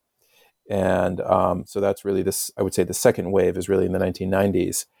Williamsburg. And so that's really I would say the second wave is really in the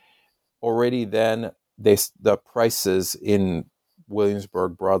 1990s. Already then, the prices in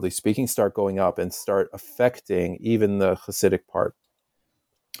Williamsburg, broadly speaking, start going up and start affecting even the Hasidic part,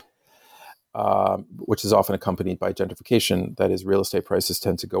 which is often accompanied by gentrification. That is, real estate prices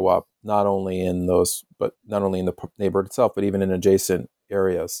tend to go up, not only in the neighborhood itself, but even in adjacent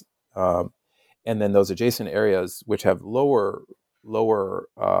areas. And then those adjacent areas, which have lower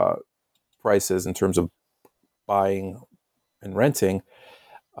prices in terms of buying and renting,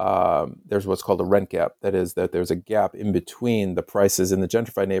 there's what's called a rent gap. That is, that there's a gap in between the prices in the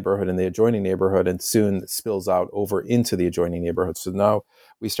gentrified neighborhood and the adjoining neighborhood, and soon spills out over into the adjoining neighborhood. So now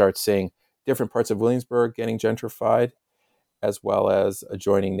we start seeing different parts of Williamsburg getting gentrified, as well as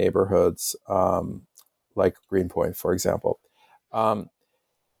adjoining neighborhoods like Greenpoint, for example.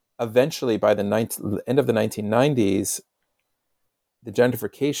 Eventually, by the end of the 1990s, the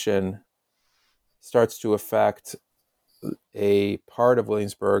gentrification starts to affect a part of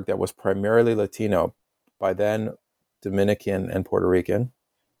Williamsburg that was primarily Latino, by then Dominican and Puerto Rican,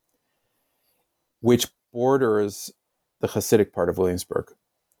 which borders the Hasidic part of Williamsburg.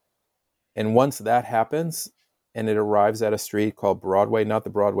 And once that happens, and it arrives at a street called Broadway, not the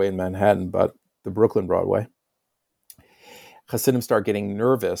Broadway in Manhattan, but the Brooklyn Broadway, Hasidim start getting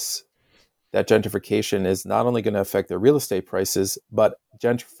nervous that gentrification is not only going to affect their real estate prices, but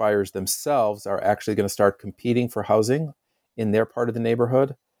gentrifiers themselves are actually going to start competing for housing in their part of the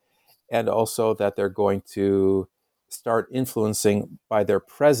neighborhood, and also that they're going to start influencing by their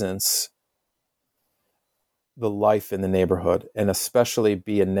presence the life in the neighborhood, and especially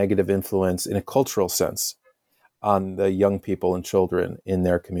be a negative influence in a cultural sense on the young people and children in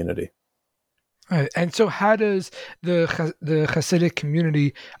their community. Right. And so how does the Hasidic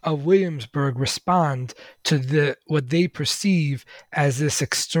community of Williamsburg respond to what they perceive as this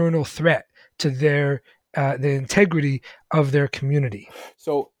external threat to the integrity of their community?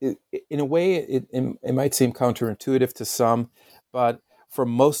 So in a way, it might seem counterintuitive to some, but for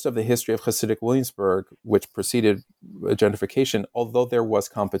most of the history of Hasidic Williamsburg, which preceded gentrification, although there was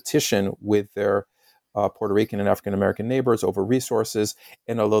competition with their Puerto Rican and African American neighbors over resources,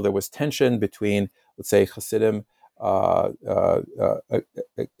 and although there was tension between, let's say, Hasidim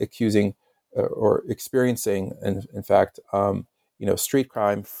accusing or experiencing, and in fact, street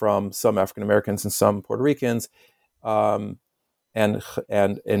crime from some African Americans and some Puerto Ricans, and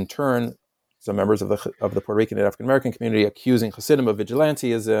in turn, some members of the Puerto Rican and African American community accusing Hasidim of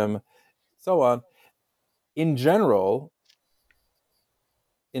vigilantism, so on. in general,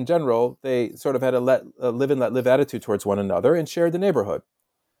 they sort of had a live and let live attitude towards one another and shared the neighborhood.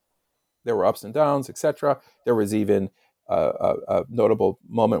 There were ups and downs, etc. There was even a notable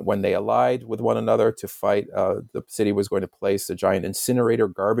moment when they allied with one another to fight. The city was going to place a giant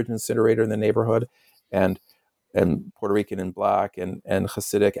garbage incinerator in the neighborhood, and Puerto Rican and Black and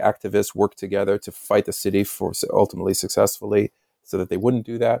Hasidic activists worked together to fight the city for ultimately successfully so that they wouldn't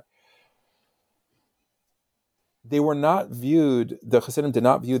do that. The Hasidim did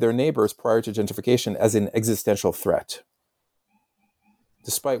not view their neighbors prior to gentrification as an existential threat,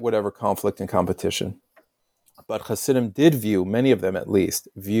 despite whatever conflict and competition. But Hasidim did view, many of them at least,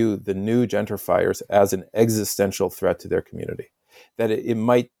 view the new gentrifiers as an existential threat to their community. That it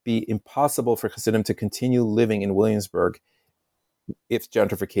might be impossible for Hasidim to continue living in Williamsburg if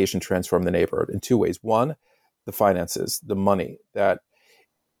gentrification transformed the neighborhood in two ways. One, the finances, the money, that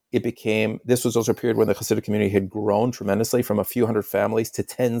this was also a period when the Hasidic community had grown tremendously from a few hundred families to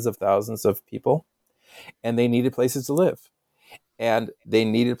tens of thousands of people, and they needed places to live. And they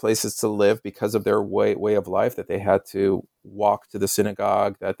needed places to live because of their way of life, that they had to walk to the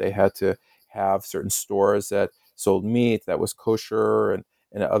synagogue, that they had to have certain stores that sold meat that was kosher, and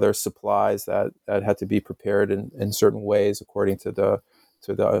other supplies that had to be prepared in certain ways according to the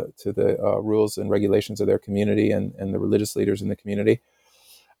rules and regulations of their community and the religious leaders in the community.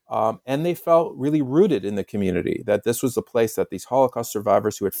 And they felt really rooted in the community, that this was the place that these Holocaust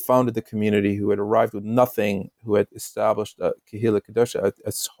survivors who had founded the community, who had arrived with nothing, who had established a Kehillah Kedusha,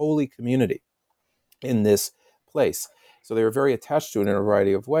 a holy community in this place. So they were very attached to it in a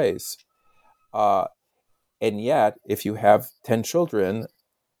variety of ways. And yet, if you have 10 children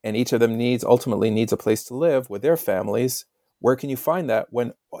and each of them ultimately needs a place to live with their families, where can you find that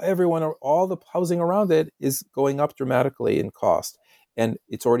when all the housing around it is going up dramatically in cost? And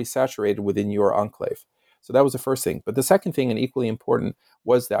it's already saturated within your enclave. So that was the first thing. But the second thing, and equally important,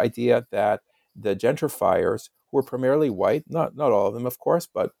 was the idea that the gentrifiers, who were primarily white, not all of them, of course,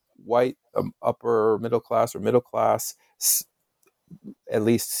 but white, upper middle class or middle class, at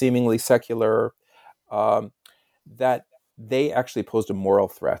least seemingly secular, that they actually posed a moral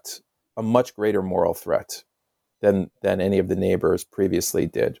threat, a much greater moral threat than any of the neighbors previously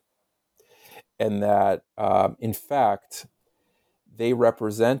did. And that, in fact, they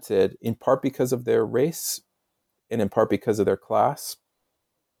represented, in part because of their race and in part because of their class,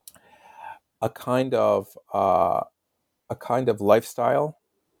 a kind of lifestyle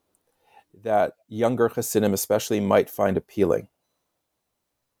that younger Hasidim especially might find appealing,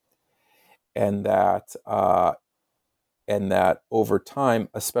 and that over time,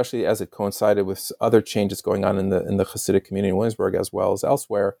 especially as it coincided with other changes going on in the Hasidic community in Williamsburg as well as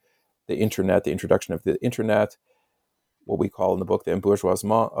elsewhere, the introduction of the internet, what we call in the book the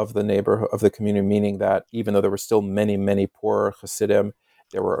embourgeoisement of the neighborhood, of the community, meaning that even though there were still many, many poor Hasidim,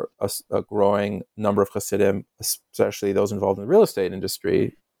 there were a growing number of Hasidim, especially those involved in the real estate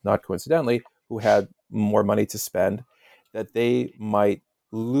industry, not coincidentally, who had more money to spend, that they might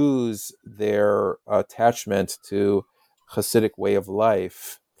lose their attachment to Hasidic way of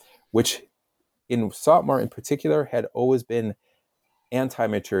life, which in Satmar in particular had always been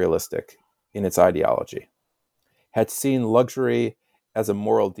anti-materialistic in its ideology, had seen luxury as a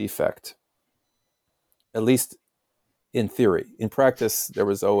moral defect, at least in theory. In practice, there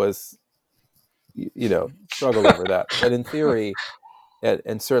was always, struggle over that. But in theory,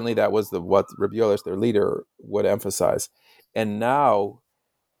 and certainly that was what Rabbi Yolesh, their leader, would emphasize. And now,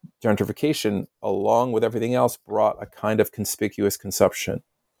 gentrification, along with everything else, brought a kind of conspicuous consumption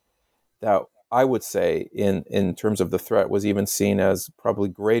that I would say, in terms of the threat, was even seen as probably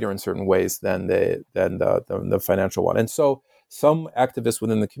greater in certain ways than the financial one. And so some activists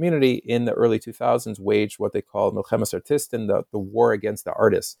within the community in the early 2000s waged what they call Milchemes Artistin, the war against the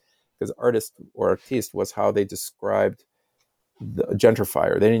artists, because artist or artiste was how they described the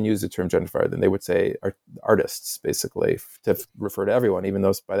gentrifier. They didn't use the term gentrifier. Then they would say artists, basically, to refer to everyone, even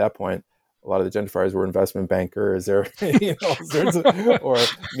though by that point, a lot of the gentrifiers were investment bankers or, or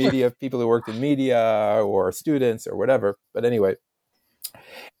people who worked in media or students or whatever. But anyway,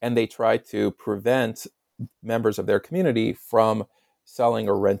 and they tried to prevent members of their community from selling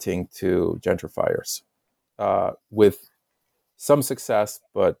or renting to gentrifiers, with some success,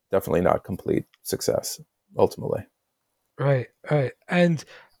 but definitely not complete success, ultimately. Right. And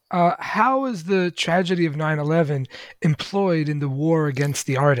how is the tragedy of 9/11 employed in the war against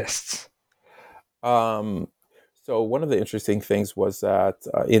the artists? So one of the interesting things was that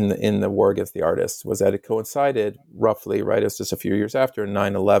in the war against the artists was that it coincided roughly, right, as just a few years after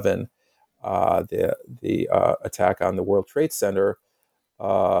 9/11, the attack on the World Trade Center,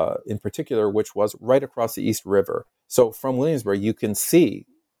 in particular, which was right across the East River. So from Williamsburg, you can see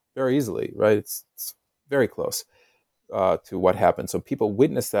very easily, right? It's very close to what happened. So people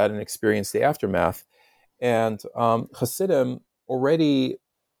witnessed that and experienced the aftermath. And Hasidim already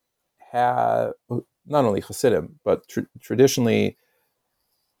had, not only Hasidim, but traditionally,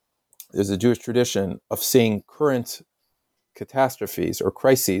 there's a Jewish tradition of seeing current catastrophes or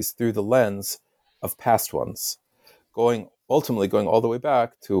crises through the lens of past ones, ultimately going all the way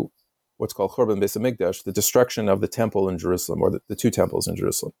back to what's called Churban Beis Hamikdash, the destruction of the temple in Jerusalem, or the two temples in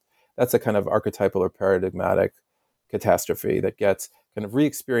Jerusalem. That's a kind of archetypal or paradigmatic catastrophe that gets kind of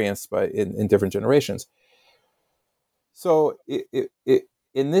re-experienced in different generations. So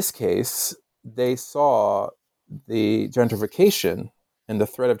in this case, they saw the gentrification and the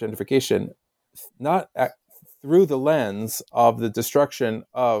threat of gentrification not through the lens of the destruction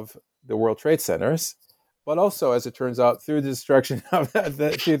of the World Trade Centers, but also, as it turns out, through the destruction of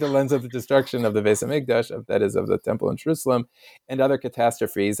through the lens of the destruction of the Beis Hamikdash, that is, of the temple in Jerusalem, and other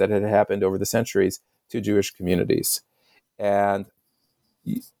catastrophes that had happened over the centuries to Jewish communities. And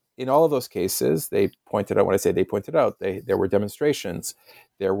in all of those cases, they pointed out, when I say they pointed out, there were demonstrations,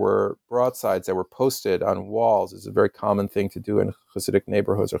 there were broadsides that were posted on walls. It's a very common thing to do in Hasidic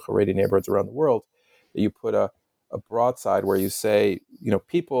neighborhoods or Haredi neighborhoods around the world, that you put a broadside where you say,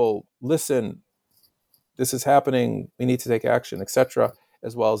 people, listen, this is happening, we need to take action, etc.,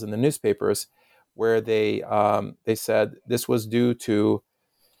 as well as in the newspapers, where they said this was due to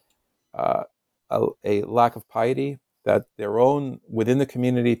a lack of piety, that their own, within the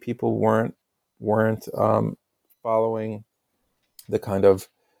community, people weren't following the kind of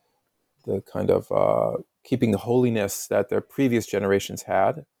keeping the holiness that their previous generations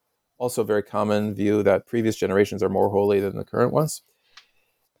had. Also, a very common view that previous generations are more holy than the current ones.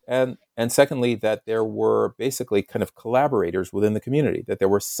 And secondly, that there were basically kind of collaborators within the community, that there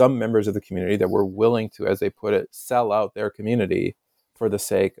were some members of the community that were willing to, as they put it, sell out their community for the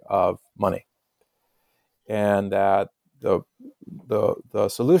sake of money. And that the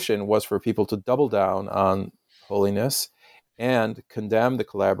solution was for people to double down on holiness and condemn the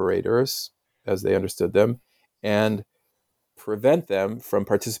collaborators as they understood them, and prevent them from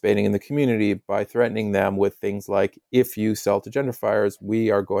participating in the community by threatening them with things like, if you sell to gentrifiers, we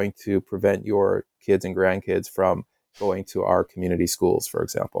are going to prevent your kids and grandkids from going to our community schools, for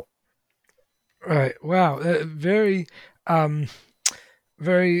example. Right. Wow. Very kind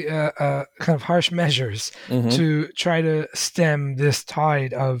of harsh measures to try to stem this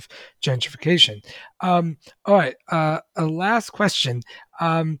tide of gentrification. All right. A last question.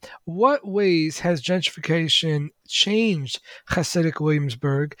 What ways has gentrification changed Hasidic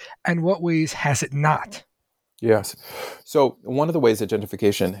Williamsburg, and what ways has it not? Yes. So one of the ways that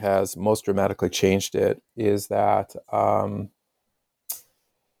gentrification has most dramatically changed it is that, and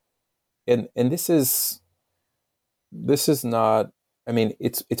this is not, I mean,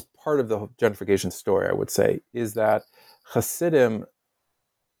 it's part of the gentrification story, I would say, is that Hasidim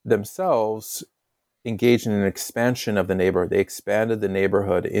themselves engaged in an expansion of the neighborhood. They expanded the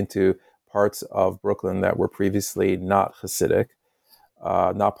neighborhood into parts of Brooklyn that were previously not Hasidic,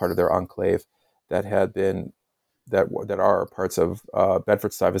 not part of their enclave, that are parts of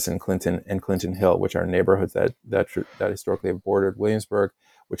Bedford-Stuyvesant, Clinton Hill, which are neighborhoods that historically have bordered Williamsburg,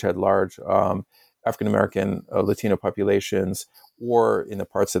 which had large African-American, Latino populations, or in the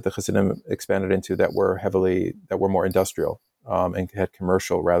parts that the Hasidim expanded into that were more industrial and had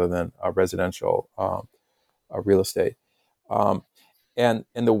commercial rather than residential real estate. And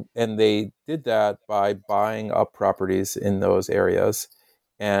they did that by buying up properties in those areas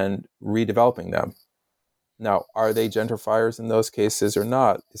and redeveloping them. Now, are they gentrifiers in those cases or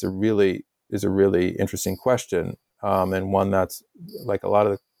not? Is a really interesting question, and one that's, like a lot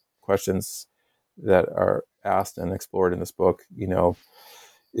of the questions that are asked and explored in this book,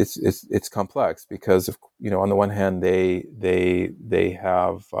 it's complex, because on the one hand they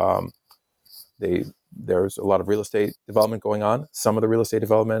have there's a lot of real estate development going on. Some of the real estate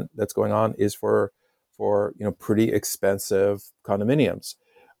development that's going on is for pretty expensive condominiums,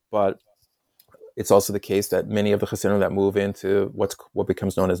 but it's also the case that many of the Hasidim that move into what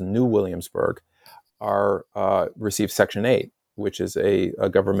becomes known as New Williamsburg are receive Section 8, which is a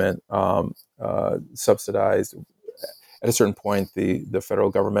government subsidized. At a certain point, the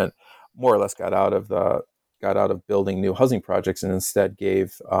federal government more or less got out of building new housing projects and instead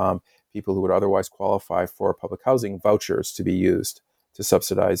gave people who would otherwise qualify for public housing vouchers to be used to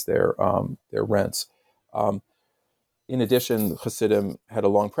subsidize their rents. In addition, Hasidim had a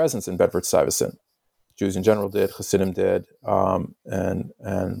long presence in Bedford-Stuyvesant. Jews in general did, Hasidim did,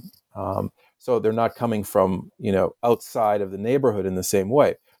 So they're not coming from, outside of the neighborhood in the same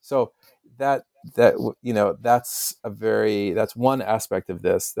way. So that's one aspect of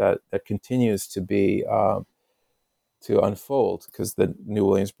this that continues to be to unfold, because the New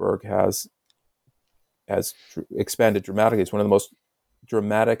Williamsburg has expanded dramatically. It's one of the most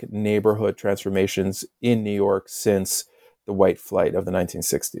dramatic neighborhood transformations in New York since the white flight of the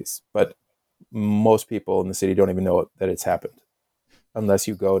 1960s. But most people in the city don't even know that it's happened unless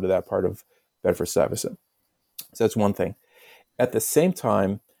you go to that part of Bedford-Stuyvesant. So that's one thing. At the same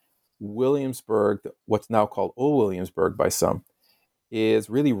time, Williamsburg, what's now called Old Williamsburg by some, is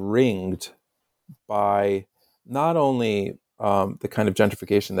really ringed by not only the kind of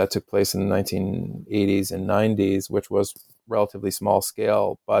gentrification that took place in the 1980s and 90s, which was relatively small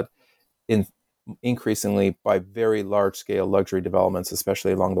scale, but increasingly by very large scale luxury developments,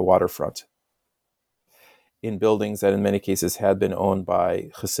 especially along the waterfront, in buildings that in many cases had been owned by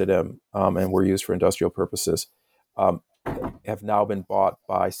Hasidim and were used for industrial purposes, have now been bought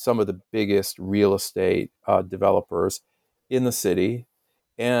by some of the biggest real estate developers in the city,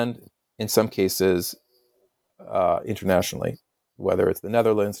 and in some cases internationally, whether it's the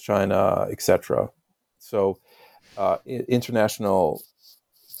Netherlands, China, etc. So international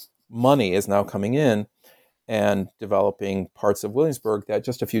money is now coming in and developing parts of Williamsburg that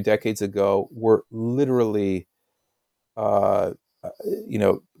just a few decades ago were literally, there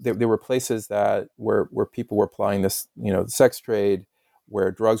were places that where people were applying this, the sex trade,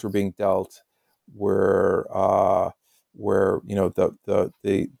 where drugs were being dealt, where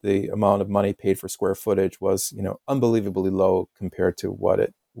the amount of money paid for square footage was unbelievably low compared to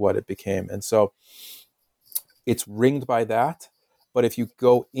what it became, and so it's ringed by that. But if you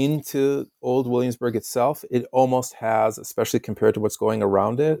go into Old Williamsburg itself, it almost has, especially compared to what's going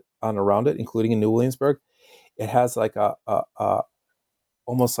around it, including in New Williamsburg, it has like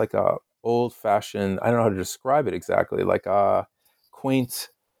almost like a old-fashioned, I don't know how to describe it exactly, like a quaint,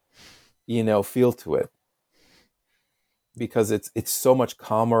 feel to it, because it's so much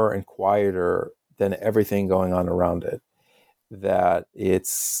calmer and quieter than everything going on around it, that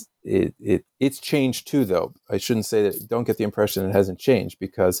it's changed too. Though I shouldn't say that. Don't get the impression it hasn't changed,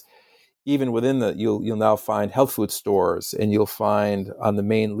 because even within you'll now find health food stores, and you'll find on the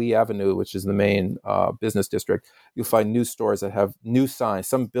main Lee Avenue, which is the main business district, you'll find new stores that have new signs.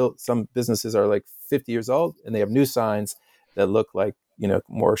 Some businesses are like 50 years old, and they have new signs that look like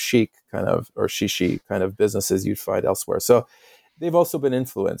more chic kind of, or shishi kind of businesses you'd find elsewhere. So they've also been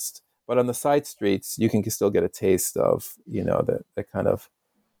influenced. But on the side streets, you can still get a taste of that kind of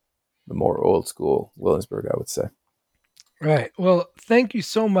the more old school Williamsburg, I would say. Right. Well, thank you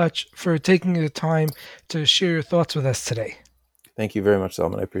so much for taking the time to share your thoughts with us today. Thank you very much,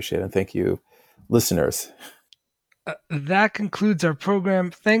 Salman. I appreciate it. And thank you, listeners. That concludes our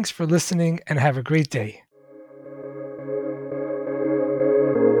program. Thanks for listening, and have a great day.